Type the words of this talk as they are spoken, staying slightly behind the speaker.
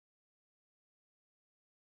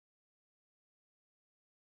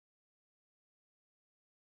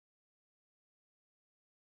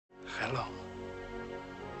Hello.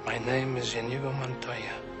 My name is Inigo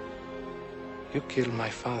Montoya. You killed my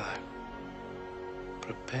father.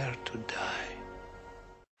 Prepare to die.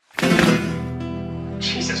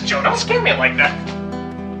 Jesus, Joe, don't scare me like that.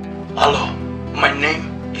 Hello, my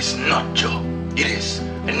name is not Joe. It is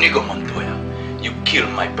Inigo Montoya. You killed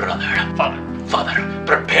my brother. Father,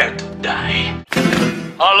 prepare to die.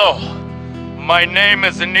 Hello, my name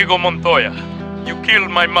is Inigo Montoya. You killed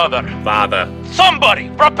my mother. Father. Somebody,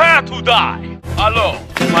 prepare to die. Hello,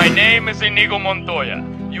 my name is Inigo Montoya.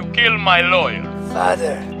 You killed my lawyer.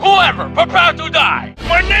 Father. Whoever, prepare to die.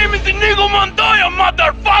 My name is Inigo Montoya,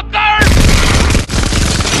 motherfucker!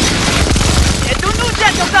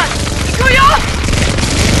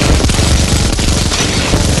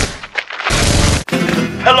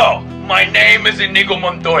 Hello, my name is Inigo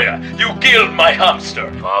Montoya. You killed my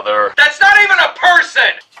hamster. Father. That's not even a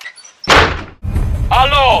person!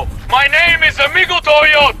 Hello, my name is Amigo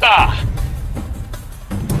Toyota.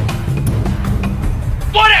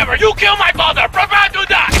 Whatever, you kill my father, prepare to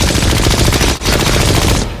die!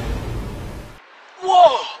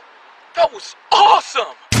 Whoa, that was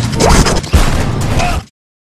awesome!